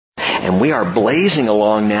And we are blazing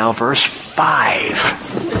along now, verse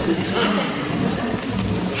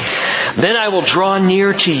 5. Then I will draw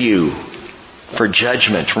near to you for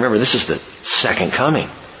judgment. Remember, this is the second coming.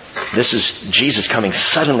 This is Jesus coming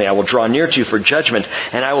suddenly. I will draw near to you for judgment,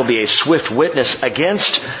 and I will be a swift witness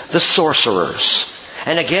against the sorcerers,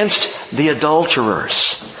 and against the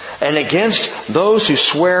adulterers, and against those who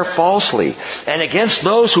swear falsely, and against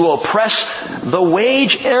those who oppress the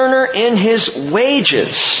wage earner in his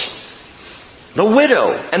wages, the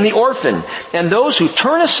widow and the orphan, and those who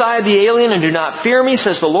turn aside the alien and do not fear me,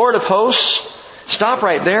 says the Lord of hosts. Stop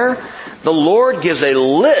right there. The Lord gives a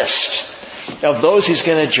list of those He's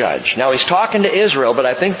going to judge. Now He's talking to Israel, but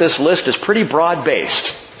I think this list is pretty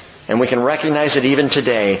broad-based. And we can recognize it even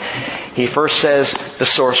today. He first says the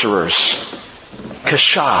sorcerers.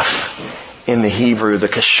 Kashaf in the Hebrew. The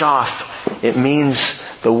kashaf, it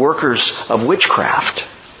means the workers of witchcraft.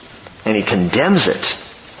 And He condemns it.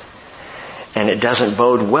 And it doesn't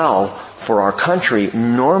bode well for our country,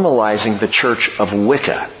 normalizing the church of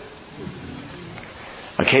Wicca.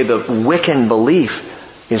 Okay, the Wiccan belief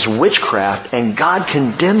is witchcraft, and God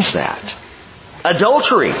condemns that.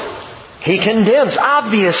 Adultery, He condemns,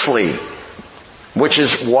 obviously. Which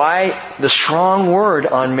is why the strong word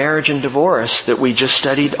on marriage and divorce that we just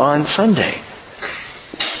studied on Sunday.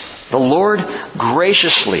 The Lord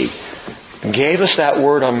graciously gave us that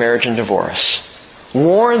word on marriage and divorce.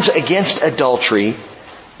 Warns against adultery,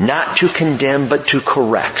 not to condemn, but to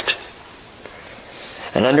correct.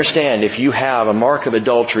 And understand, if you have a mark of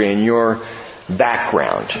adultery in your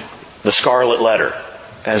background, the scarlet letter,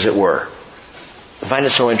 as it were. I find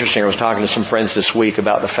it so interesting. I was talking to some friends this week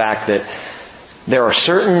about the fact that there are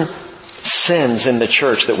certain sins in the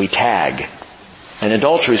church that we tag. And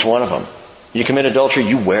adultery is one of them. You commit adultery,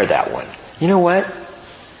 you wear that one. You know what?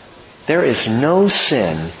 There is no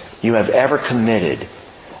sin you have ever committed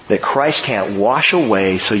that Christ can't wash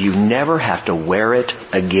away so you never have to wear it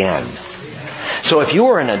again. So if you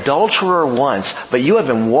were an adulterer once, but you have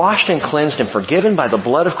been washed and cleansed and forgiven by the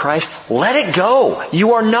blood of Christ, let it go.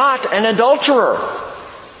 You are not an adulterer.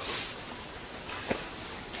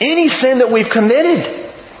 Any sin that we've committed,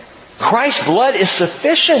 Christ's blood is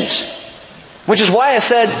sufficient. Which is why I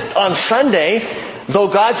said on Sunday, though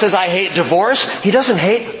God says I hate divorce, He doesn't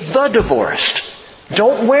hate the divorced.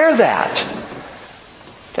 Don't wear that.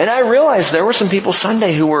 And I realized there were some people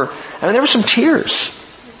Sunday who there were some tears.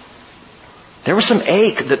 There was some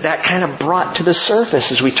ache that kind of brought to the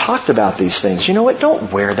surface as we talked about these things. You know what?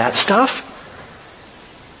 Don't wear that stuff.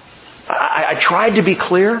 I tried to be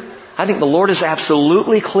clear. I think the Lord is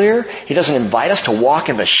absolutely clear. He doesn't invite us to walk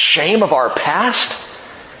in the shame of our past.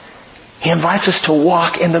 He invites us to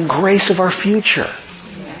walk in the grace of our future.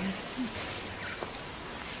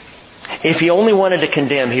 If He only wanted to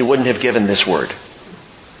condemn, He wouldn't have given this word.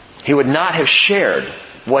 He would not have shared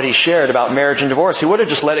what He shared about marriage and divorce. He would have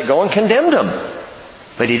just let it go and condemned them.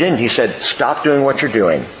 But He didn't. He said, stop doing what you're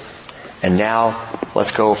doing. And now,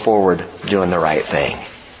 let's go forward doing the right thing.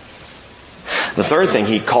 The third thing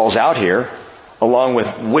He calls out here, along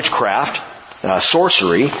with witchcraft,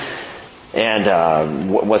 sorcery,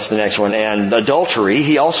 and what's the next one? And adultery,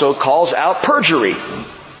 He also calls out perjury.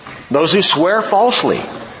 Those who swear falsely.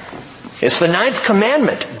 It's the 9th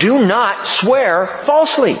commandment. Do not swear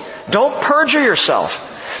falsely. Don't perjure yourself.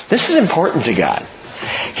 This is important to God.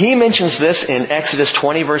 He mentions this in Exodus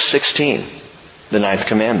 20 verse 16, the 9th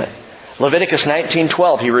commandment. Leviticus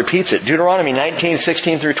 19:12, He repeats it. Deuteronomy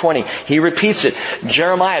 19:16 through 20, He repeats it.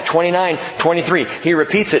 Jeremiah 29:23, He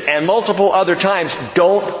repeats it. And multiple other times,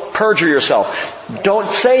 don't perjure yourself.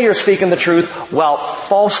 Don't say you're speaking the truth while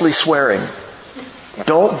falsely swearing.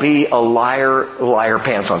 Don't be a liar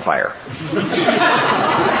pants on fire.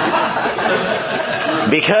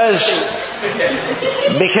 Because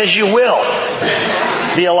you will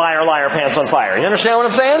be a liar pants on fire. You understand what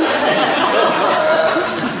I'm saying?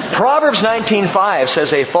 Proverbs 19:5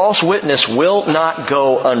 says a false witness will not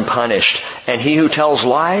go unpunished, and he who tells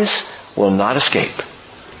lies will not escape.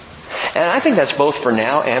 And I think that's both for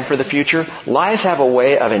now and for the future. Lies have a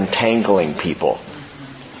way of entangling people.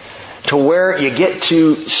 To where you get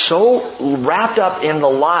so wrapped up in the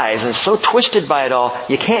lies and so twisted by it all,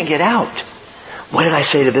 you can't get out. What did I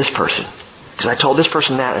say to this person? Because I told this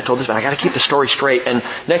person that, I told this, I got to keep the story straight. And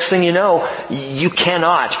next thing you know, you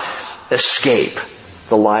cannot escape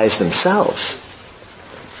the lies themselves.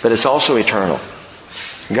 But it's also eternal.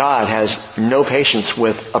 God has no patience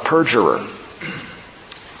with a perjurer.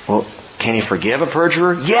 Well, can He forgive a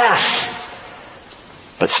perjurer? Yes!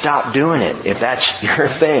 But stop doing it if that's your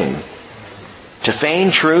thing. To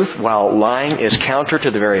feign truth while lying is counter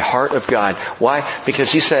to the very heart of God. Why?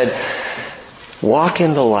 Because He said, Walk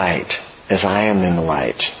in the light as I am in the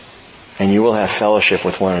light, and you will have fellowship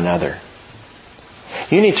with one another.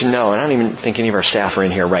 You need to know, and I don't even think any of our staff are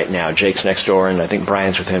in here right now. Jake's next door, and I think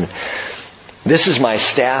Brian's with him. This is my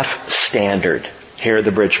staff standard here at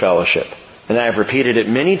the Bridge Fellowship. And I have repeated it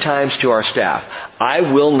many times to our staff. I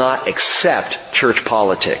will not accept church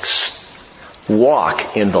politics.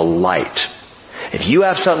 Walk in the light. If you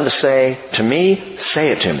have something to say to me,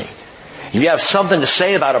 say it to me. If you have something to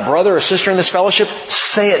say about a brother or sister in this fellowship,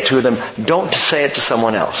 say it to them. Don't say it to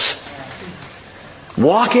someone else.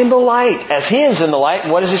 Walk in the light. As He is in the light,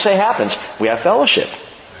 what does He say happens? We have fellowship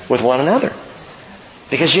with one another.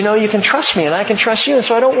 Because you know you can trust me and I can trust you. And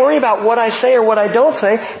so I don't worry about what I say or what I don't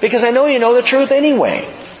say, because I know you know the truth anyway.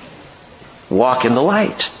 Walk in the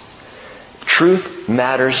light. Truth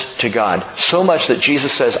matters to God. So much that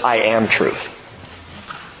Jesus says, I am truth.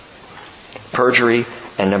 Perjury.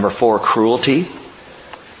 And number 4, cruelty.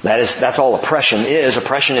 That's all oppression is.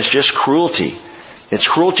 Oppression is just cruelty. It's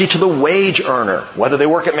cruelty to the wage earner, whether they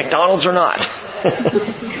work at McDonald's or not.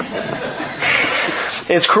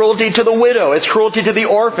 It's cruelty to the widow. It's cruelty to the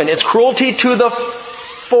orphan. It's cruelty to the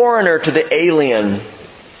foreigner, to the alien.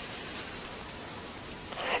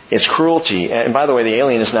 It's cruelty. And by the way, the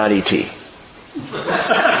alien is not E.T.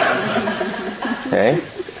 Okay?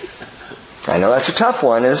 I know that's a tough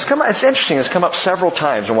one. And it's interesting. It's come up several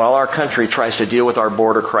times. And while our country tries to deal with our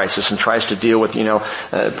border crisis and tries to deal with,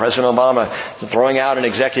 President Obama throwing out an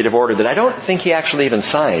executive order that I don't think he actually even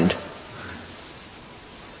signed.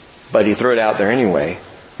 But he threw it out there anyway,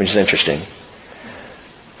 which is interesting.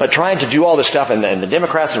 But trying to do all this stuff, and the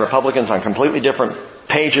Democrats and Republicans on completely different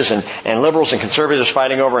pages, and liberals and conservatives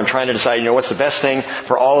fighting over and trying to decide, what's the best thing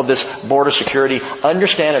for all of this border security.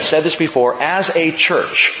 Understand, I've said this before, as a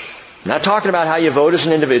church, I'm not talking about how you vote as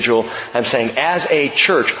an individual. I'm saying as a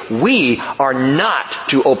church, we are not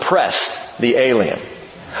to oppress the alien.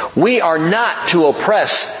 We are not to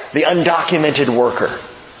oppress the undocumented worker.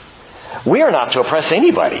 We are not to oppress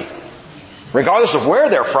anybody. Regardless of where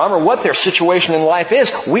they're from or what their situation in life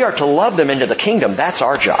is, we are to love them into the kingdom. That's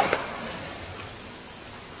our job.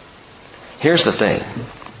 Here's the thing.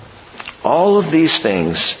 All of these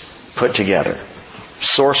things put together,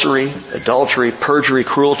 sorcery, adultery, perjury,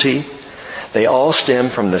 cruelty, they all stem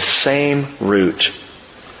from the same root,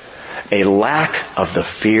 a lack of the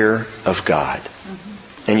fear of God.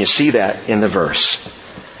 And you see that in the verse.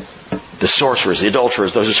 The sorcerers, the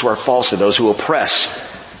adulterers, those who swear falsely, those who oppress,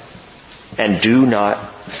 and do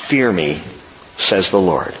not fear me, says the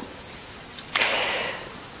Lord.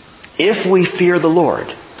 If we fear the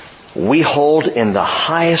Lord, we hold in the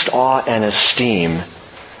highest awe and esteem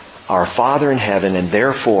our Father in heaven, and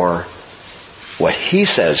therefore what He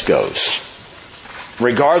says goes.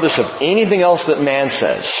 Regardless of anything else that man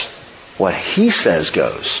says, what He says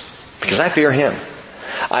goes. Because I fear Him.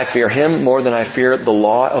 I fear Him more than I fear the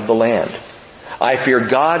law of the land. I fear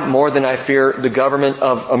God more than I fear the government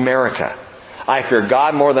of America. I fear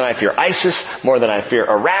God more than I fear ISIS, more than I fear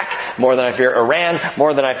Iraq, more than I fear Iran,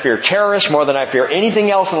 more than I fear terrorists, more than I fear anything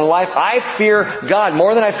else in life. I fear God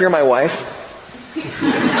more than I fear my wife.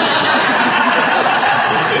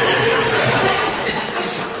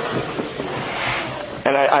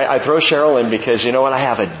 And I throw Cheryl in because you know what? I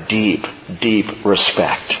have a deep, deep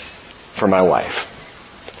respect for my wife.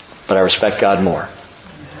 But I respect God more.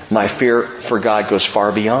 My fear for God goes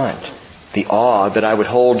far beyond the awe that I would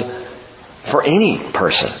hold for any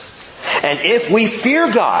person. And if we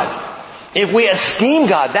fear God, if we esteem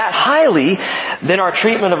God that highly, then our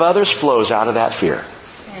treatment of others flows out of that fear.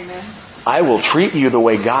 Amen. I will treat you the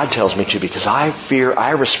way God tells me to because I fear,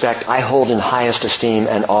 I respect, I hold in highest esteem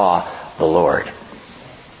and awe the Lord.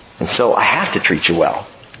 And so I have to treat you well,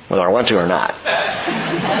 whether I want to or not.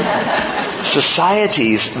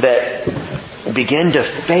 Societies that begin to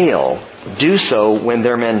fail do so when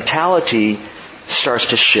their mentality starts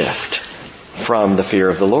to shift from the fear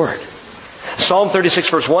of the Lord. Psalm 36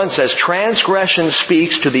 verse 1 says, transgression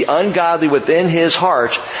speaks to the ungodly within his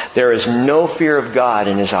heart. There is no fear of God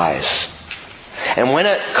in his eyes. And when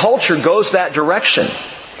a culture goes that direction,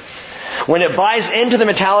 when it buys into the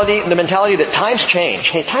mentality that times change,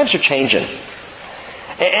 hey, times are changing,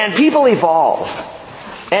 and people evolve,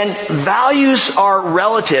 and values are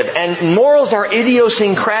relative, and morals are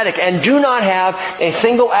idiosyncratic, and do not have a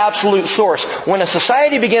single absolute source. When a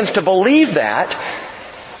society begins to believe that,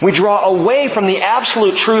 we draw away from the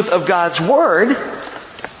absolute truth of God's Word,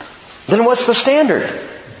 then what's the standard?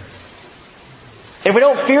 If we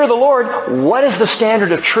don't fear the Lord, what is the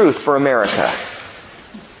standard of truth for America?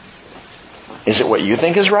 Is it what you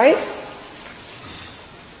think is right?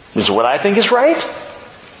 Is it what I think is right?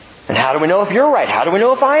 And how do we know if you're right? How do we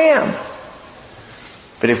know if I am?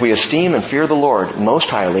 But if we esteem and fear the Lord most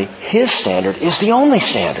highly, His standard is the only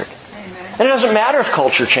standard. Amen. And it doesn't matter if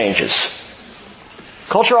culture changes.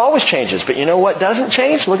 Culture always changes, but you know what doesn't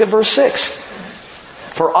change? Look at verse 6.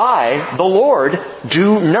 For I, the Lord,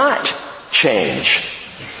 do not change.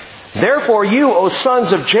 Therefore you, O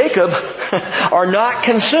sons of Jacob, are not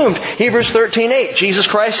consumed. Hebrews 13:8. Jesus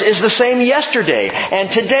Christ is the same yesterday and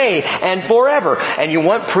today and forever. And you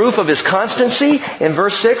want proof of His constancy? In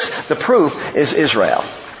verse 6, the proof is Israel.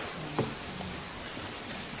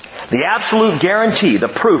 The absolute guarantee, the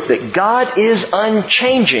proof that God is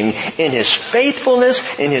unchanging in His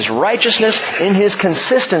faithfulness, in His righteousness, in His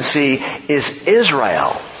consistency is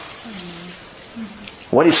Israel.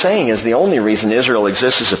 What he's saying is the only reason Israel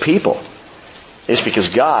exists as a people is because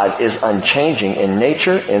God is unchanging in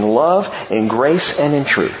nature, in love, in grace, and in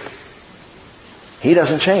truth. He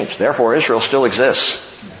doesn't change. Therefore, Israel still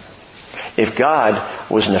exists. If God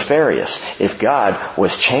was nefarious, if God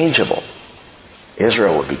was changeable,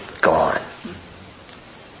 Israel would be gone.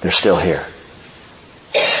 They're still here.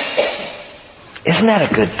 Isn't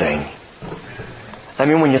that a good thing? I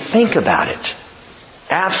mean, when you think about it,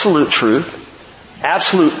 absolute truth,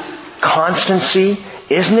 absolute constancy.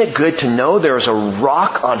 Isn't it good to know there is a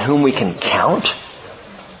rock on whom we can count?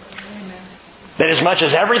 That as much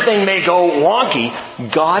as everything may go wonky,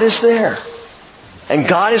 God is there. And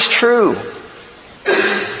God is true.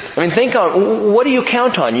 I mean, think on, what do you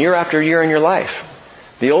count on year after year in your life?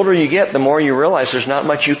 The older you get, the more you realize there's not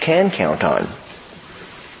much you can count on.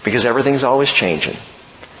 Because everything's always changing.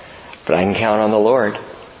 But I can count on the Lord.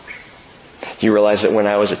 You realize that when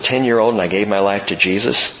I was a 10-year-old and I gave my life to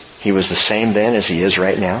Jesus, He was the same then as He is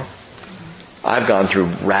right now? I've gone through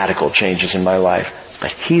radical changes in my life,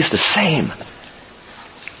 but He's the same.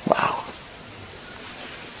 Wow.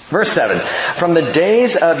 Verse 7. From the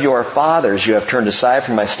days of your fathers you have turned aside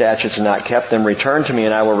from my statutes and not kept them. Return to me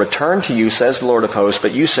and I will return to you, says the Lord of hosts.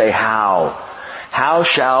 But you say, how? How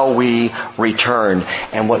shall we return?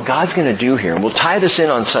 And what God's going to do here, and we'll tie this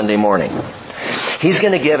in on Sunday morning. He's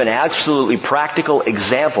going to give an absolutely practical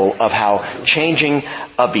example of how changing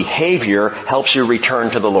a behavior helps you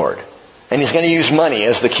return to the Lord. And He's going to use money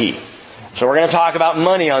as the key. So we're going to talk about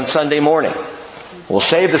money on Sunday morning. We'll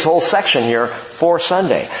save this whole section here for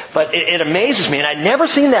Sunday. But it amazes me, and I'd never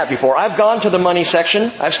seen that before. I've gone to the money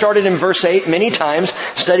section. I've started in verse 8 many times,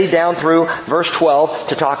 studied down through verse 12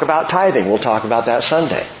 to talk about tithing. We'll talk about that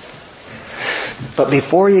Sunday. But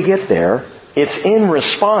before you get there, it's in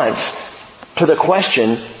response to the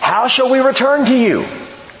question, how shall we return to you?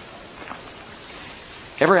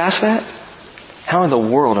 Ever ask that? How in the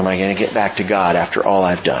world am I going to get back to God after all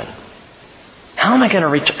I've done? How am I going to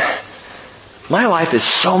return? My life is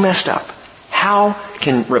so messed up. How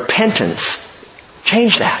can repentance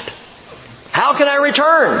change that? How can I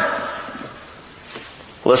return?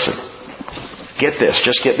 Listen, get this.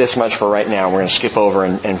 Just get this much for right now. We're going to skip over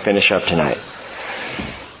and finish up tonight.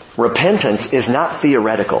 Repentance is not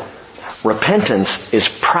theoretical. Repentance is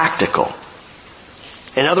practical.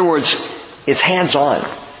 In other words, it's hands-on.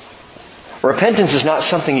 Repentance is not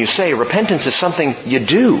something you say. Repentance is something you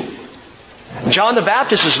do. John the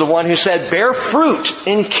Baptist is the one who said, bear fruit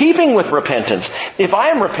in keeping with repentance. If I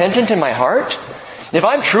am repentant in my heart, if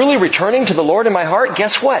I'm truly returning to the Lord in my heart,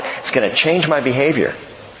 guess what? It's going to change my behavior.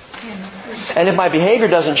 And if my behavior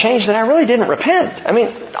doesn't change, then I really didn't repent. I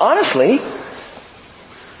mean, honestly,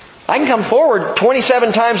 I can come forward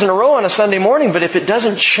 27 times in a row on a Sunday morning, but if it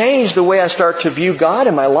doesn't change the way I start to view God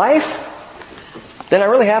in my life, then I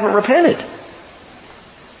really haven't repented.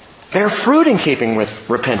 Bear fruit in keeping with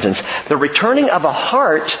repentance. The returning of a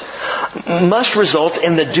heart must result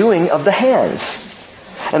in the doing of the hands.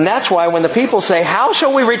 And that's why when the people say, how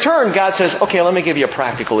shall we return? God says, okay, let me give you a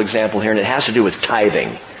practical example here, and it has to do with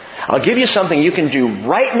tithing. I'll give you something you can do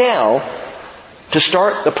right now to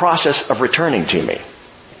start the process of returning to me.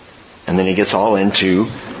 And then He gets all into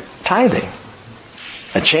tithing.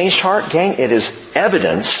 A changed heart, gang, it is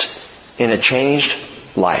evidenced in a changed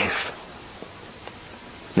life.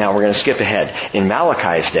 Now we're going to skip ahead. In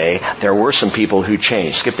Malachi's day, there were some people who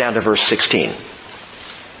changed. Skip down to verse 16.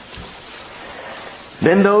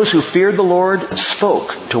 Then those who feared the Lord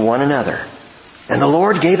spoke to one another. And the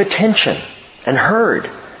Lord gave attention and heard.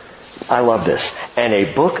 I love this. And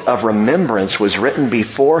a book of remembrance was written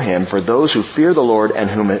before Him for those who fear the Lord and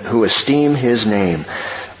who esteem His name.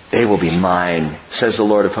 They will be mine, says the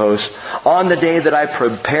Lord of hosts, on the day that I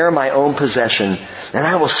prepare my own possession, and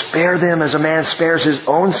I will spare them as a man spares his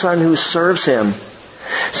own son who serves him.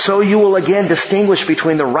 So you will again distinguish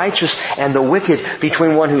between the righteous and the wicked,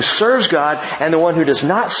 between one who serves God and the one who does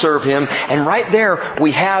not serve Him. And right there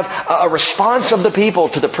we have a response of the people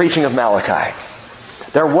to the preaching of Malachi.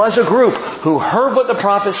 There was a group who heard what the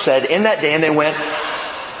prophet said in that day and they went,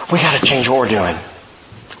 we got to change what we're doing.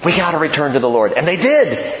 We got to return to the Lord. And they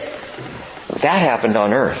did. That happened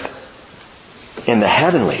on earth. In the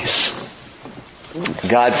heavenlies,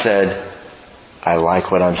 God said, I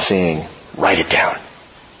like what I'm seeing. Write it down.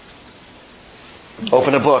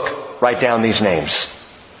 Open a book. Write down these names.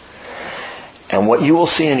 And what you will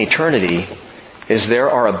see in eternity is there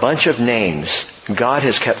are a bunch of names God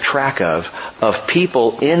has kept track of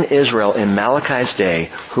people in Israel in Malachi's day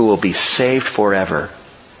who will be saved forever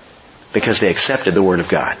because they accepted the Word of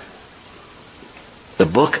God. The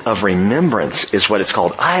book of remembrance is what it's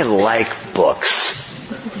called. I like books.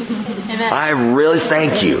 Amen. I really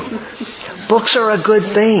thank you. Books are a good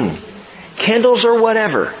thing. Kindles or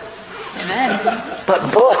whatever. Amen.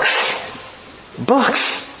 But books.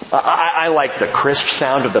 I like the crisp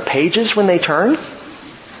sound of the pages when they turn.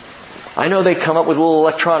 I know they come up with a little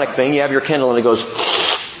electronic thing. You have your Kindle and it goes...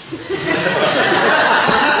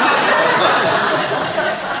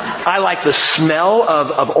 I like the smell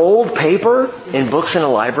of old paper in books in a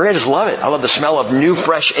library. I just love it. I love the smell of new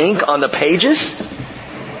fresh ink on the pages.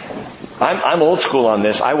 I'm old school on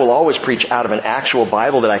this. I will always preach out of an actual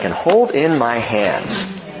Bible that I can hold in my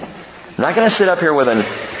hands. I'm not going to sit up here with an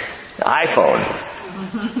iPhone.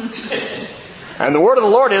 And the word of the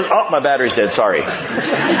Lord is, oh, my battery's dead, sorry.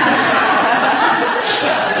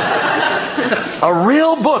 A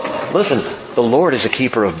real book. Listen, the Lord is a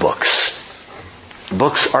keeper of books.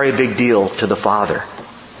 Books are a big deal to the Father.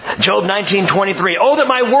 Job 19:23. Oh, that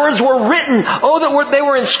my words were written. Oh, that they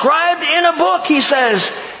were inscribed in a book, he says.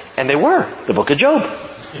 And they were. The book of Job.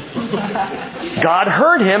 God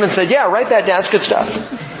heard him and said, yeah, write that down. It's good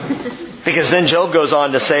stuff. Because then Job goes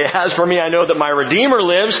on to say, as for me, I know that my Redeemer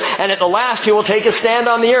lives, and at the last he will take his stand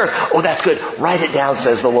on the earth. Oh, that's good. Write it down,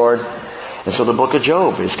 says the Lord. And so the book of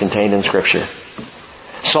Job is contained in Scripture.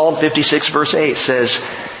 Psalm 56 verse 8 says,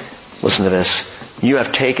 listen to this, you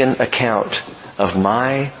have taken account of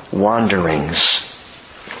my wanderings.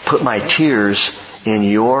 Put my tears in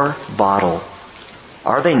your bottle.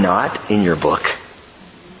 Are they not in your book?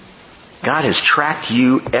 God has tracked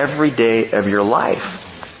you every day of your life.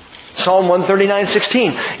 Psalm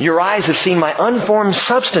 139:16. Your eyes have seen my unformed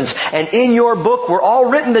substance, and in your book were all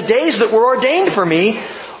written the days that were ordained for me,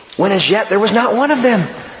 when as yet there was not one of them.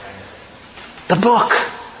 The book.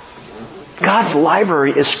 God's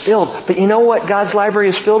library is filled. But you know what God's library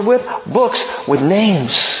is filled with? Books with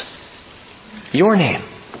names. Your name.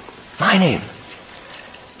 My name.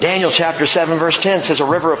 Daniel chapter 7 verse 10 says a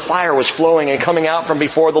river of fire was flowing and coming out from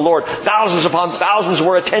before the Lord. Thousands upon thousands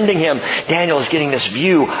were attending him. Daniel is getting this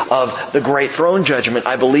view of the great throne judgment,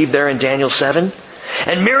 I believe, there in Daniel 7.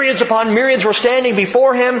 And myriads upon myriads were standing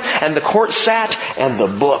before him, and the court sat, and the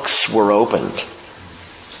books were opened.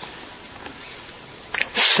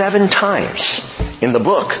 7 times in the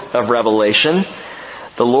book of Revelation,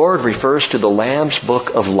 the Lord refers to the Lamb's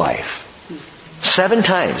book of life. 7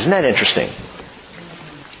 times. Isn't that interesting?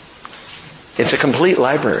 It's a complete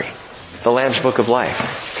library. The Lamb's book of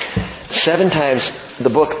life. 7 times the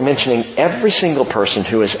book mentioning every single person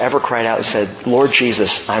who has ever cried out and said, Lord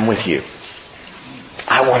Jesus, I'm with you.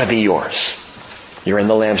 I want to be yours. You're in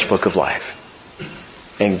the Lamb's book of life.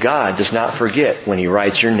 And God does not forget when He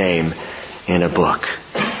writes your name in a book.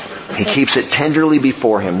 He keeps it tenderly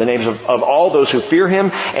before Him, the names of all those who fear Him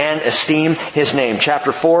and esteem His name.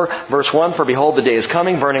 Chapter 4, verse 1, for behold, the day is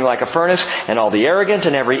coming, burning like a furnace, and all the arrogant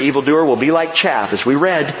and every evildoer will be like chaff, as we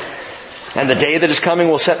read. And the day that is coming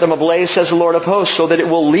will set them ablaze, says the Lord of hosts, so that it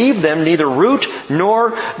will leave them neither root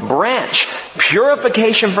nor branch.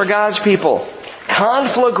 Purification for God's people.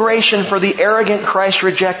 Conflagration for the arrogant,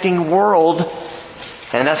 Christ-rejecting world.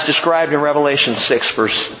 And that's described in Revelation 6,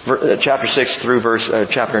 chapter 6 through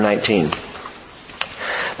chapter 19.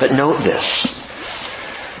 But note this.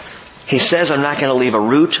 He says, I'm not going to leave a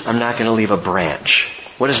root, I'm not going to leave a branch.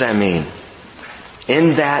 What does that mean?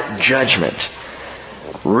 In that judgment,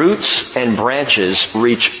 roots and branches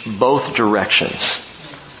reach both directions.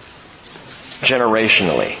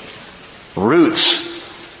 Generationally.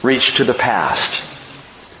 Roots reach to the past.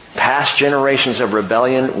 Past generations of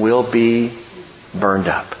rebellion will be burned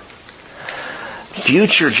up.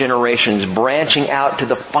 Future generations branching out to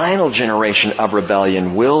the final generation of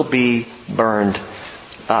rebellion will be burned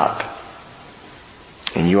up.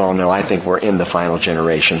 And you all know, I think we're in the final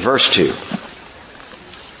generation. Verse 2.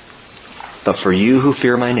 But for you who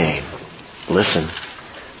fear my name, listen,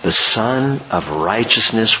 the Son of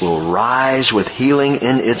Righteousness will rise with healing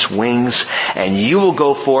in its wings, and you will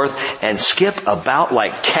go forth and skip about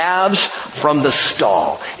like calves from the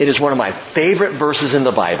stall. It is one of my favorite verses in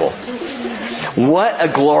the Bible. What a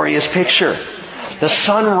glorious picture. The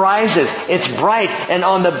sun rises. It's bright. And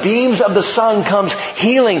on the beams of the sun comes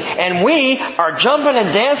healing. And we are jumping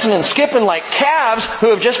and dancing and skipping like calves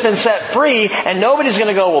who have just been set free. And nobody's going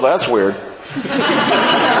to go, well, that's weird.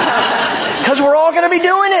 Because we're all going to be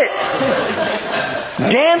doing it.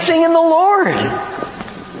 Dancing in the Lord.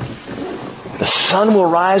 The sun will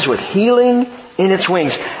rise with healing in its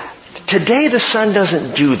wings. Today the sun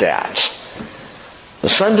doesn't do that. The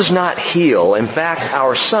sun does not heal. In fact,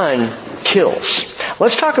 our sun kills.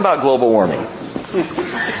 Let's talk about global warming.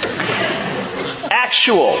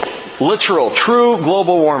 Actual, literal, true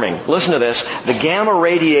global warming. Listen to this. The gamma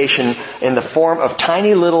radiation in the form of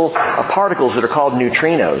tiny little particles that are called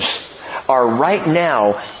neutrinos are right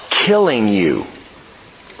now killing you.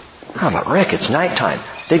 Oh, but Rick, it's nighttime.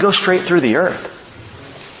 They go straight through the earth.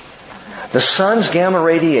 The sun's gamma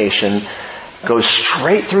radiation goes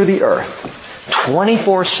straight through the earth.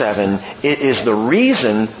 24/7. It is the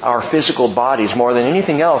reason our physical bodies, more than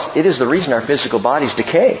anything else, it is the reason our physical bodies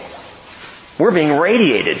decay. We're being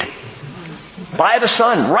radiated by the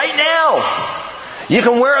sun right now. You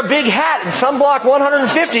can wear a big hat and sunblock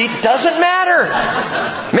 150. Doesn't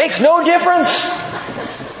matter. Makes no difference.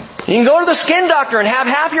 You can go to the skin doctor and have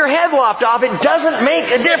half your head lopped off. It doesn't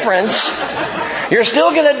make a difference. You're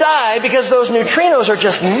still going to die because those neutrinos are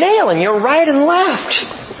just nailing you right and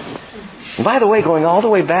left. And by the way, going all the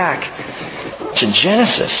way back to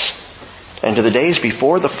Genesis and to the days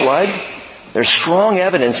before the flood, there's strong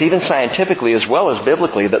evidence, even scientifically as well as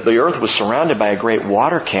biblically, that the earth was surrounded by a great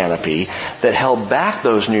water canopy that held back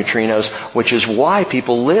those neutrinos, which is why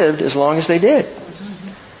people lived as long as they did.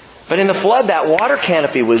 But in the flood, that water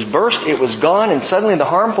canopy was burst, it was gone, and suddenly the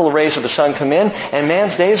harmful rays of the sun come in, and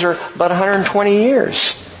man's days are about 120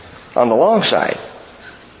 years on the long side.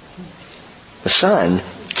 The sun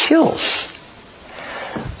kills.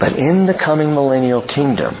 But in the coming millennial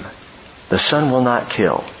kingdom, the sun will not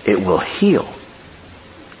kill. It will heal.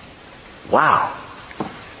 Wow.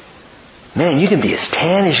 Man, you can be as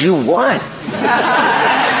tan as you want.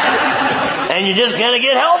 And you're just going to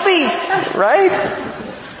get healthy, right?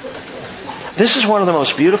 This is one of the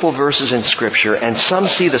most beautiful verses in Scripture, and some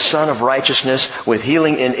see the Sun of Righteousness with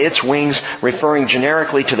healing in its wings, referring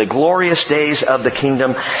generically to the glorious days of the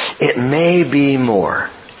kingdom. It may be more.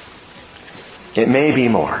 It may be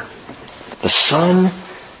more. The Sun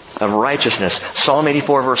of Righteousness. Psalm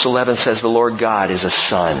 84 verse 11 says, the Lord God is a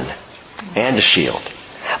sun and a shield.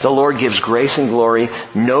 The Lord gives grace and glory.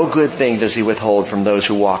 No good thing does He withhold from those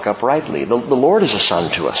who walk uprightly. The Lord is a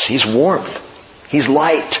sun to us. He's warmth. He's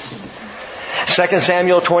light. 2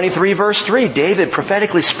 Samuel 23 verse 3, David,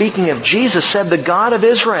 prophetically speaking of Jesus, said, the God of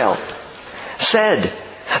Israel said,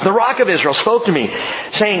 the Rock of Israel spoke to me,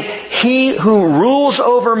 saying, He who rules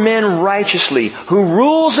over men righteously, who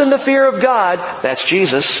rules in the fear of God, that's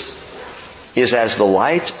Jesus, is as the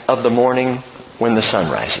light of the morning when the sun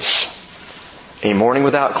rises. A morning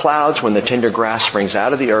without clouds, when the tender grass springs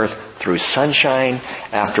out of the earth through sunshine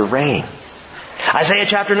after rain. Isaiah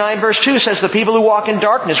chapter 9 verse 2 says, the people who walk in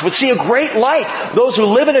darkness would see a great light. Those who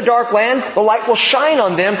live in a dark land, the light will shine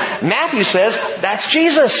on them. Matthew says, that's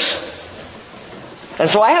Jesus. And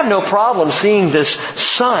so I have no problem seeing this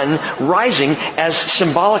sun rising as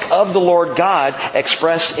symbolic of the Lord God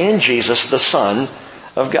expressed in Jesus, the Son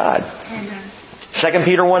of God. 2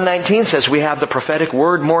 Peter 1:19 says, we have the prophetic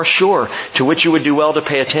word more sure, to which you would do well to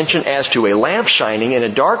pay attention as to a lamp shining in a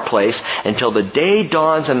dark place until the day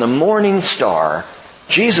dawns and the morning star,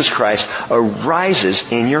 Jesus Christ,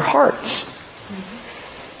 arises in your hearts.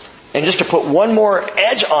 And just to put one more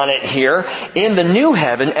edge on it here, in the new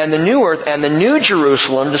heaven and the new earth and the new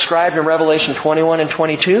Jerusalem described in Revelation 21 and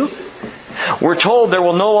 22, we're told there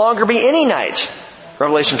will no longer be any night.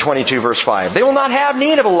 Revelation 22 verse 5. They will not have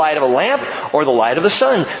need of a light of a lamp or the light of the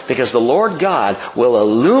sun, because the Lord God will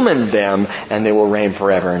illumine them and they will reign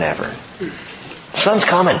forever and ever. The sun's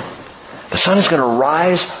coming. The sun is going to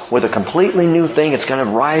rise with a completely new thing. It's going to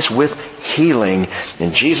rise with healing.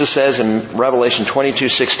 And Jesus says in Revelation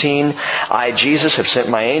 22:16, I, Jesus, have sent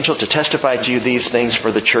my angel to testify to you these things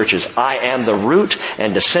for the churches. I am the root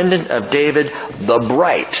and descendant of David, the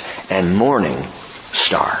bright and morning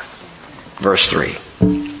star. Verse 3.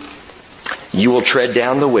 You will tread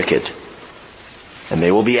down the wicked, and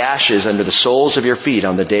they will be ashes under the soles of your feet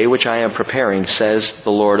on the day which I am preparing, says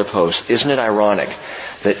the Lord of hosts. Isn't it ironic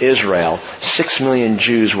that Israel, 6 million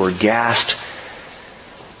Jews were gassed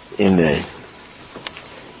in the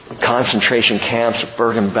concentration camps of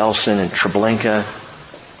Bergen-Belsen and Treblinka,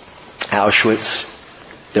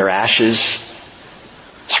 Auschwitz, their ashes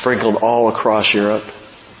sprinkled all across Europe.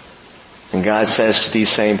 And God says to these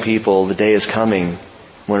same people, the day is coming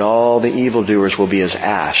when all the evildoers will be as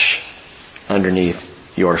ash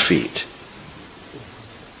underneath your feet.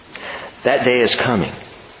 That day is coming.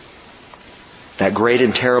 That great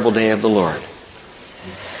and terrible day of the Lord.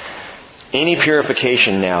 Any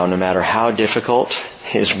purification now, no matter how difficult,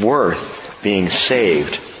 is worth being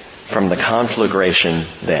saved from the conflagration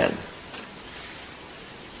then.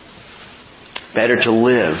 Better to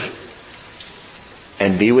live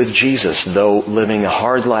and be with Jesus, though living a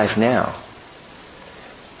hard life now,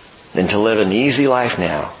 than to live an easy life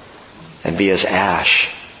now and be as ash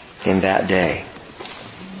in that day.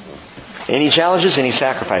 Any challenges, any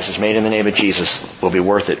sacrifices made in the name of Jesus will be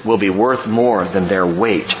worth it. Will be worth more than their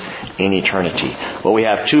weight in eternity. Well, we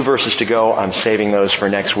have 2 verses to go. I'm saving those for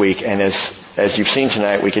next week. And as you've seen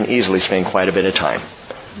tonight, we can easily spend quite a bit of time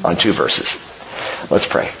on 2 verses. Let's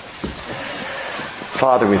pray.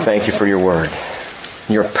 Father, we thank you for your word.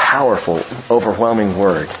 Your powerful, overwhelming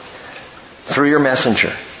word. Through your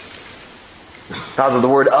messenger. Father, the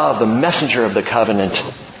word of, the messenger of the covenant.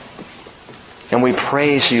 And we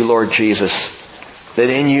praise you, Lord Jesus, that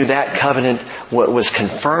in you that covenant was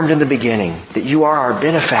confirmed in the beginning, that you are our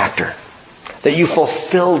benefactor, that you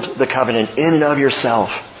fulfilled the covenant in and of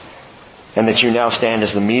yourself, and that you now stand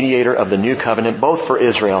as the mediator of the new covenant, both for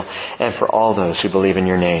Israel and for all those who believe in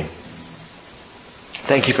your name.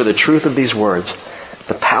 Thank you for the truth of these words,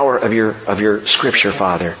 the power of your scripture,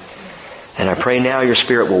 Father. And I pray now your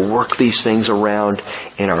Spirit will work these things around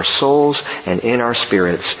in our souls and in our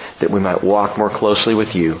spirits, that we might walk more closely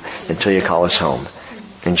with you until you call us home.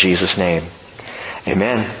 In Jesus' name,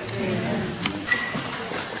 amen.